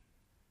clean.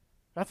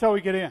 That's how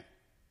we get in.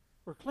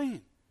 We're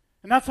clean.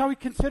 And that's how he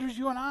considers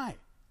you and I.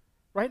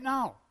 Right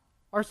now,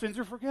 our sins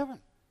are forgiven.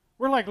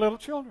 We're like little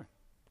children.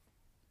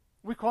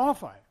 We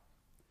qualify.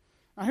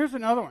 Now here's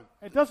another one.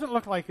 It doesn't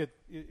look like it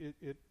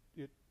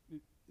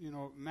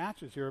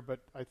matches here, but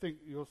I think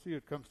you'll see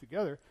it comes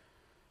together.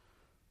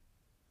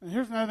 And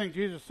here's another thing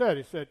Jesus said.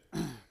 He said,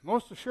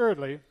 most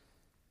assuredly,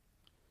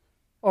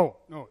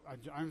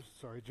 I'm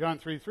sorry, John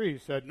 3:3, he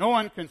said, no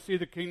one can see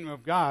the kingdom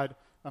of God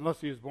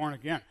unless he is born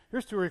again.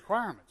 Here's 2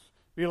 requirements.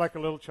 Be like a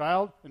little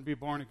child and be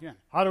born again.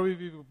 How do we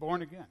be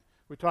born again?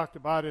 We talked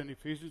about it in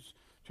Ephesians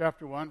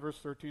chapter 1, verse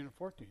 13 and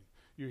 14.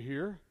 You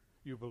hear,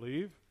 you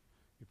believe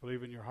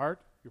in your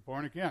heart, you're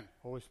born again.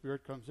 Holy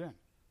Spirit comes in.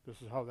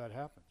 This is how that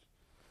happens.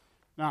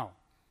 Now,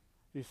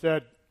 he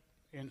said,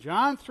 in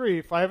John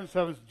 3, 5 and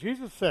 7,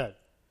 Jesus said,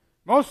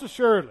 most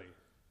assuredly,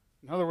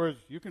 in other words,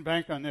 you can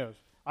bank on this,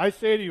 I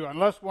say to you,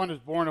 unless one is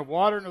born of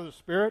water and of the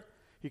Spirit,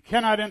 he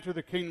cannot enter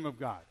the kingdom of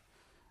God.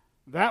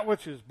 That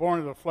which is born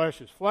of the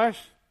flesh is flesh,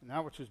 and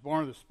that which is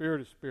born of the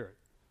Spirit is spirit.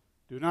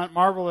 Do not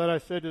marvel that I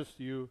said this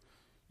to you.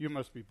 You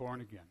must be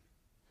born again.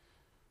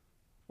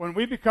 When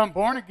we become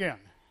born again,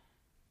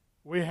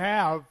 we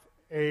have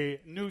a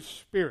new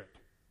spirit.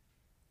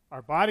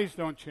 Our bodies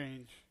don't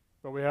change,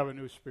 but we have a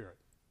new spirit.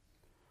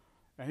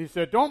 And he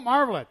said, don't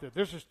marvel at that.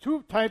 There's just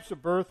two types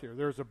of birth here.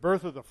 There's a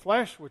birth of the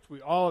flesh, which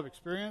we all have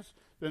experienced,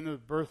 then the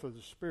birth of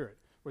the spirit,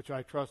 which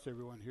I trust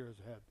everyone here has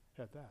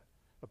had that.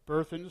 A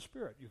birth in the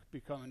spirit. You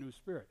become a new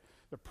spirit.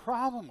 The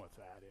problem with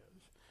that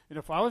is, and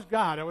if I was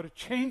God, I would have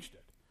changed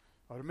it.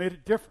 I would have made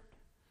it different.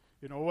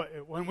 You know,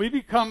 when we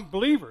become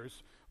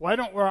believers, why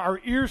don't our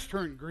ears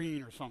turn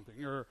green or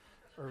something? Or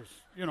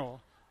you know,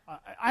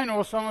 I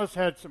know some of us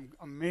had some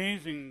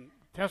amazing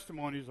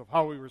testimonies of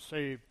how we were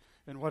saved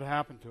and what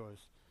happened to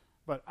us.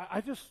 But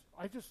I just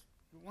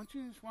want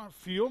you to want to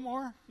feel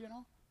more, you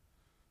know.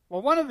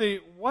 Well, one of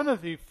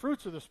the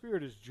fruits of the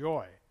Spirit is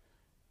joy,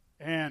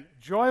 and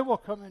joy will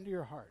come into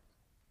your heart.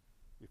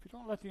 If you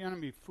don't let the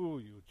enemy fool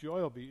you,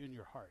 joy will be in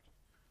your heart.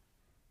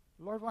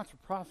 The Lord wants to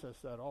process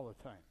that all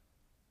the time.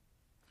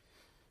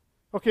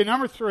 Okay,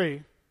 number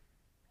 3,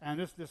 and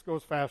this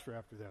goes faster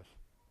after this.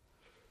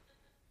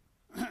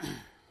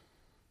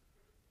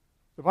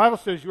 The Bible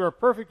says you are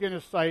perfect in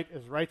His sight,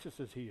 as righteous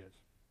as He is.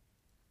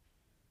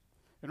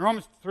 In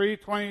Romans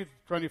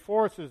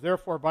 3:20-24, it says,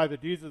 therefore, by the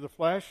deeds of the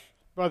flesh,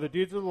 by the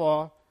deeds of the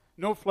law,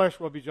 no flesh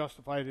will be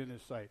justified in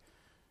His sight.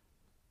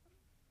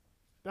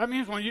 That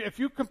means if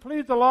you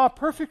completed the law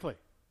perfectly,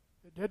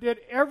 did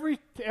every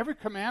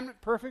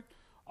commandment perfect,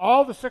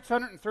 all the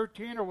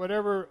 613 or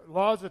whatever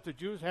laws that the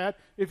Jews had,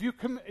 if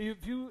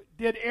you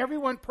did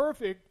everyone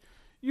perfect,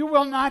 you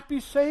will not be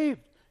saved.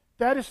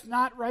 That is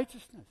not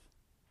righteousness.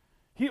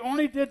 He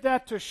only did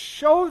that to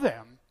show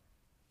them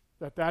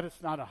that is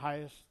not a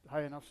high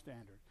enough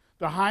standard.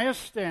 The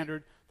highest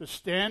standard, the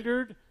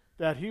standard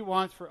that He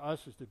wants for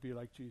us is to be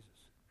like Jesus.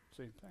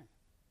 Same thing.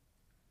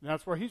 And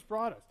that's where He's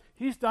brought us.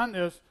 He's done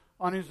this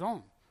on His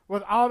own.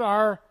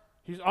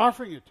 He's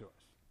offering it to us.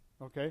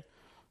 Okay?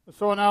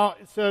 So now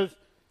it says,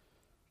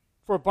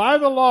 for by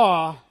the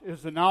law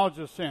is the knowledge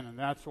of sin, and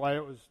that's why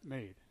it was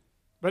made.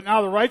 But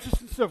now the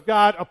righteousness of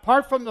God,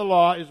 apart from the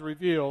law, is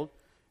revealed.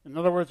 In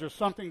other words, there's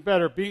something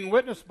better. Being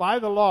witnessed by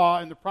the law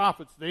and the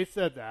prophets, they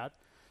said that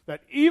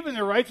even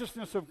the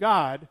righteousness of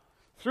God,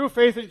 through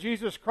faith in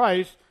Jesus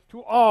Christ,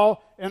 to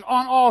all and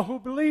on all who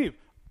believe.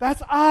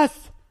 That's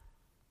us.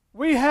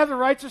 We have the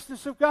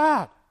righteousness of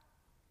God.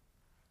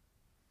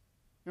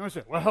 You want to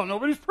say, well,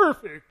 nobody's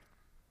perfect,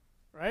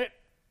 right?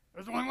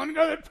 There's only one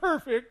guy that's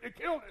perfect. They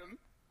killed him.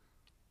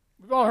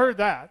 We've all heard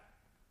that.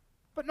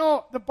 But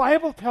no, the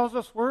Bible tells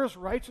us we're as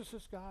righteous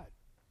as God.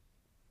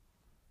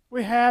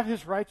 We have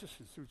His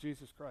righteousness through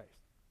Jesus Christ.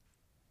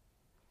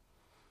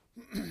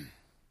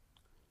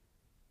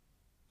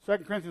 2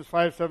 Corinthians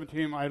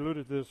 5:17, I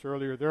alluded to this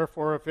earlier.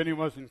 Therefore, if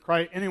anyone is in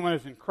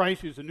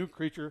Christ, he is a new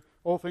creature.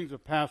 Old things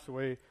have passed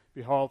away.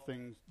 Behold,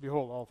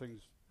 all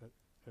things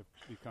have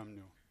become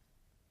new.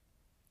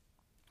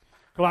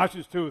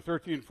 Colossians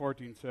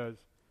 2:13-14 says,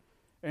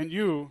 and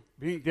you,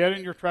 being dead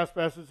in your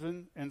trespasses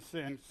and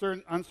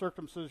certain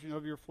uncircumcision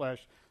of your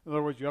flesh, in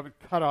other words, you haven't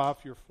cut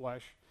off your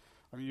flesh.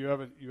 I mean, you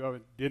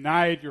haven't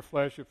denied your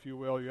flesh, if you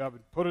will. You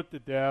haven't put it to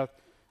death,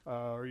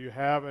 or you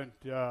haven't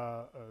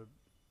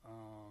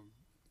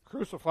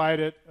crucified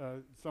it,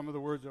 some of the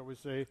words that we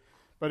say,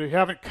 but you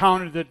haven't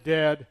counted it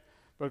dead.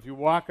 But if you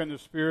walk in the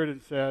Spirit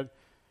and said,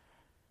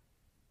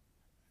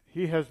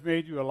 He has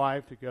made you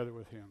alive together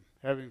with Him,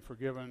 having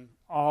forgiven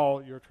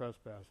all your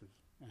trespasses,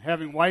 and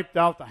having wiped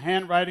out the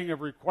handwriting of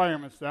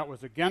requirements that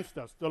was against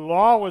us. The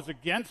law was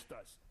against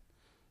us.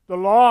 The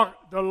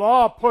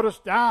law put us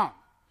down.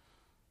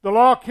 The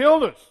law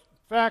killed us.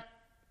 In fact,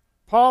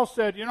 Paul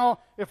said,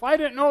 if I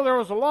didn't know there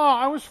was a law,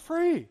 I was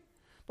free.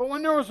 But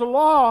when there was a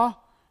law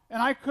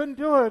and I couldn't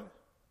do it,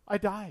 I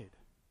died.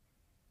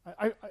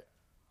 I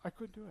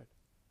couldn't do it.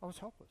 I was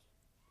helpless.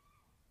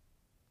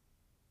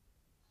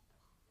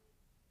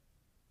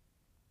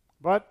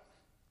 But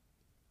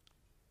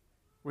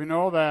we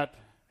know that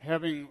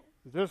having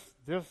this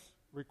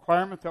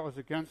requirement that was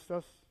against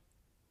us,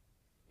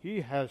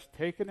 He has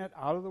taken it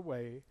out of the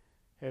way,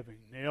 having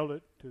nailed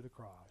it to the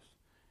cross.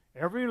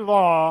 Every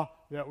law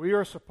that we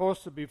are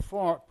supposed to be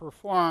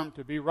performed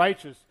to be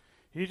righteous,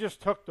 He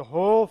just took the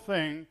whole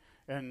thing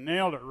and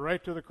nailed it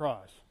right to the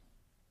cross.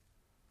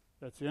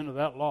 That's the end of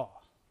that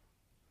law.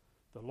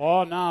 The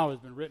law now has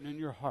been written in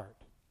your heart.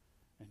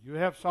 And you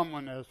have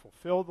someone that has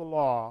fulfilled the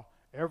law,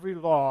 every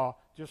law,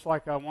 just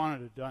like I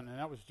wanted it done, and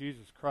that was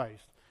Jesus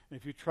Christ. And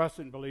if you trust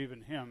and believe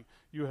in Him,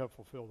 you have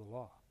fulfilled the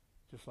law,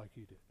 just like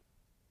He did.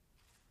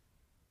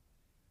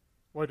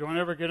 Boy, don't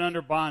ever get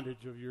under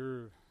bondage of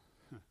your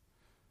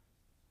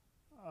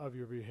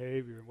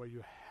behavior and what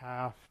you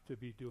have to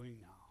be doing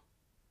now.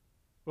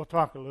 We'll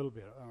talk a little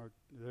bit.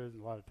 There isn't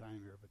a lot of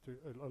time here, but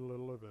a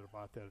little bit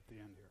about that at the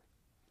end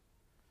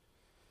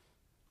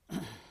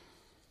here.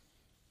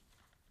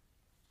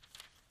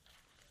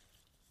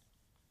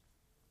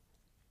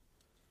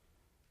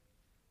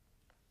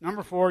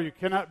 Number 4, you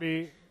cannot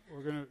be,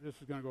 this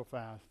is going to go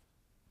fast.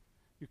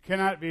 You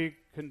cannot be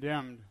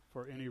condemned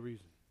for any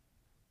reason.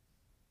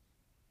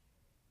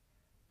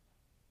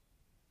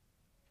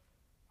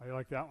 How do you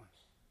like that one?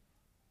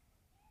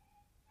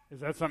 Is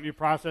that something you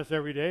process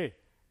every day?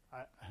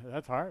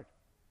 That's hard.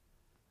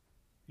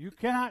 You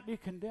cannot be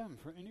condemned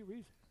for any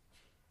reason.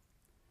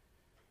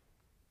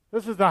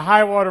 This is the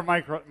high water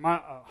mark of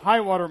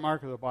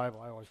the Bible,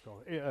 I always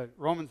call it.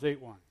 Romans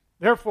 8:1.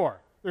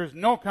 Therefore, there is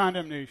no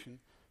condemnation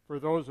for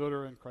those that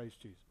are in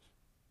Christ Jesus.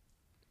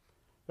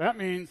 That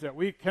means that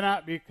we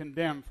cannot be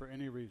condemned for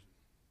any reason.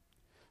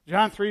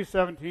 John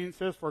 3:17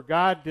 says, "For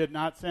God did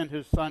not send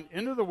his Son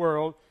into the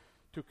world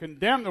to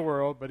condemn the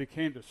world, but he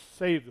came to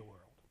save the world."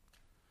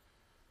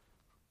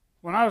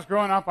 When I was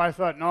growing up, I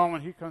thought, no,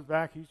 when he comes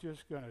back, he's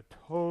just going to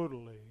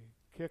totally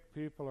kick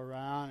people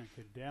around and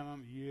condemn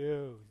them.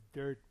 You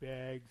dirt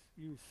bags,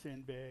 you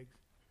sin bags.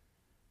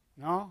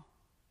 No.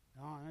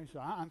 He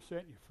said, I'm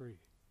setting you free.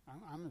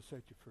 I'm going to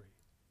set you free.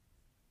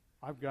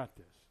 I've got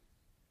this.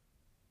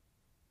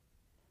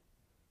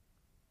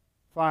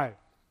 5,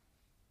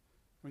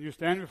 when you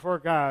stand before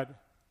God,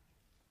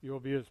 you will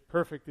be as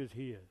perfect as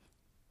he is.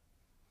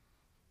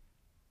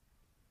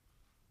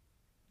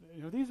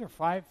 These are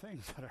 5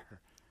 things that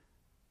are...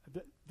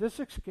 This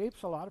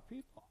escapes a lot of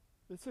people.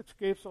 This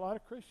escapes a lot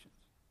of Christians.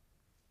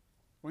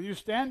 When you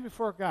stand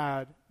before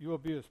God, you will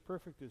be as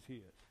perfect as he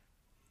is.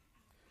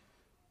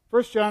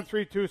 1 John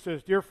 3:2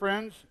 says, "Dear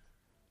friends,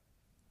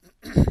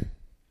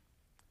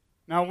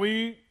 now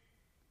we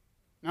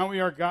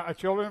are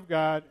children of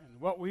God, and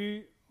what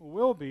we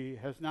will be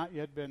has not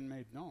yet been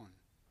made known.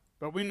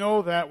 But we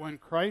know that when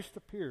Christ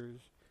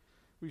appears,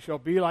 we shall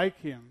be like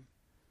him,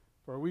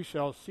 for we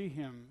shall see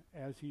him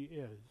as he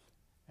is."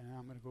 And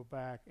I'm going to go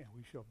back, and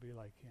we shall be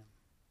like him.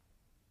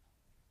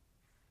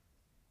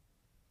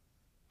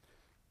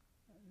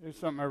 There's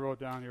something I wrote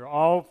down here.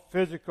 All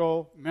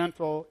physical,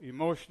 mental,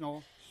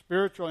 emotional,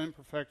 spiritual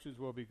imperfections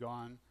will be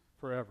gone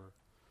forever.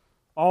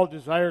 All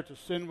desire to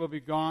sin will be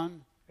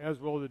gone, as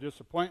will the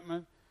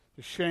disappointment,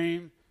 the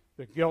shame,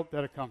 the guilt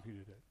that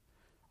accompanied it.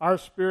 Our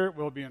spirit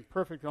will be in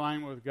perfect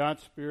alignment with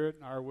God's Spirit,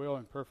 and our will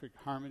in perfect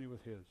harmony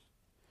with his.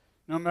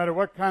 No matter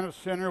what kind of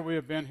sinner we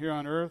have been here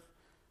on earth,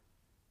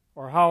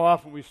 or how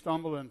often we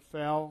stumbled and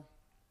fell,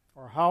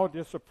 or how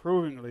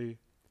disapprovingly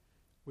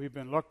we've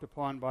been looked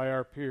upon by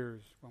our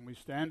peers, when we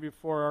stand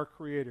before our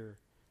Creator,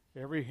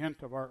 every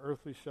hint of our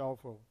earthly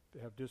self will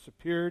have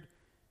disappeared,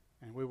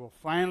 and we will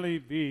finally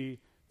be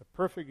the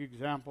perfect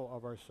example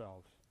of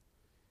ourselves.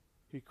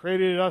 He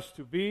created us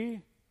to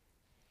be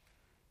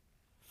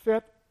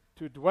fit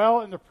to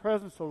dwell in the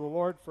presence of the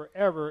Lord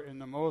forever in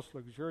the most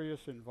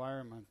luxurious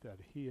environment that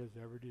he has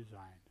ever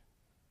designed.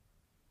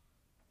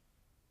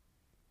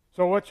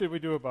 So what should we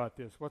do about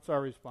this? What's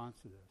our response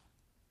to this?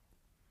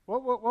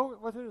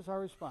 What is our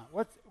response?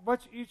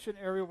 What's each and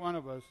every one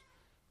of us,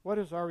 what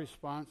is our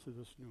response to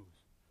this news?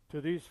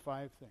 To these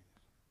 5 things?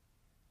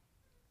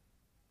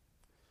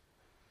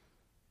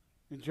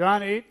 In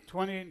John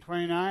 8:28 and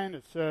 29,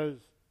 it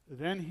says,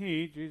 "Then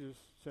he," Jesus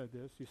said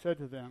this, he said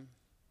to them,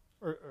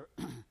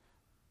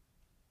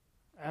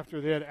 after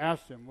they had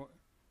asked him,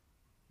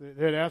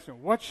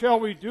 "What shall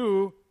we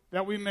do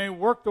that we may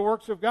work the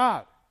works of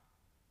God?"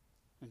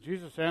 And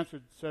Jesus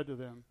answered, said to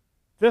them,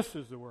 "This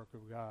is the work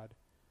of God,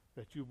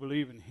 that you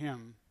believe in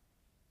him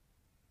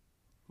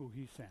who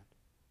he sent."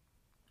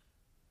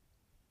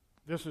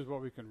 This is what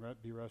we can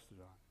be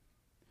rested on.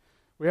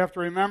 We have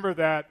to remember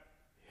that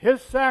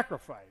his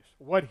sacrifice,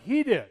 what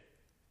he did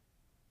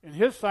in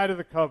his side of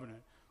the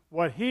covenant,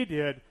 what he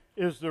did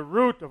is the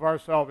root of our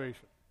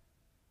salvation.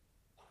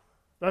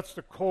 That's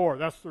the core,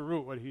 that's the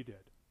root, what he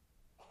did.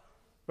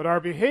 But our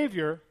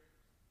behavior,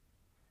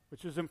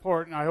 which is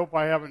important, I hope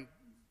I haven't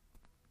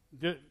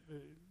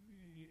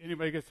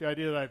anybody gets the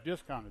idea that I've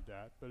discounted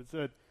that, but it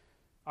said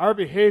our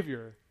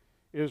behavior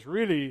is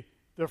really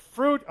the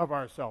fruit of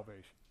our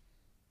salvation.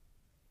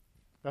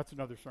 That's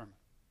another sermon.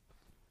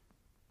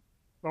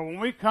 But when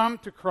we come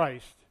to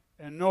Christ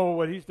and know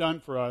what he's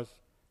done for us,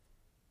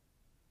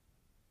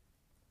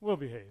 we'll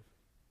behave.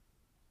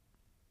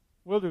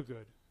 We'll do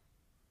good.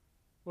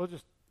 We'll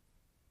just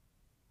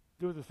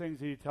do the things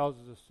that he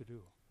tells us to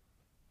do.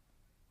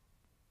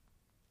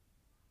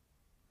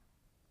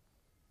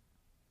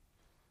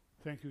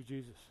 Thank you,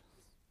 Jesus.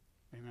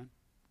 Amen.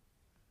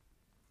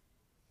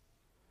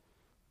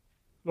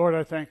 Lord,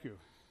 I thank you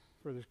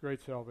for this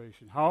great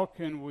salvation. How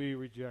can we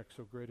reject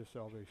so great a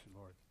salvation,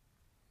 Lord?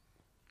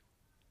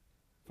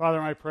 Father,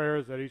 my prayer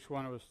is that each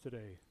one of us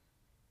today,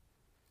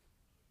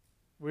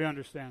 we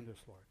understand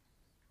this, Lord.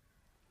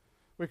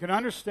 We can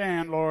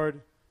understand,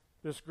 Lord,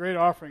 this great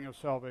offering of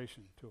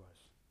salvation to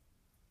us.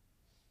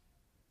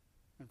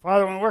 And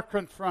Father, when we're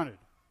confronted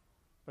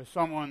by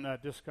someone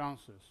that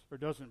discounts us or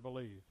doesn't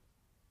believe,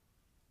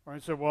 or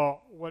say,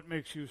 "Well, what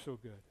makes you so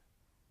good?"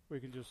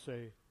 we can just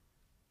say,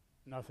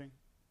 "Nothing,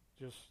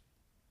 just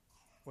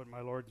what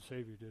my Lord and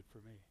Savior did for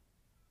me.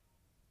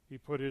 He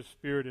put his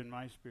Spirit in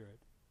my spirit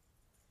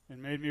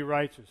and made me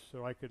righteous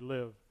so I could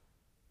live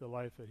the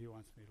life that he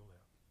wants me to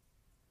live."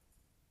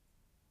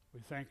 We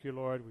thank you,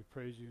 Lord. We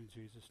praise you in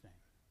Jesus' name.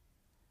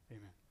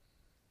 Amen.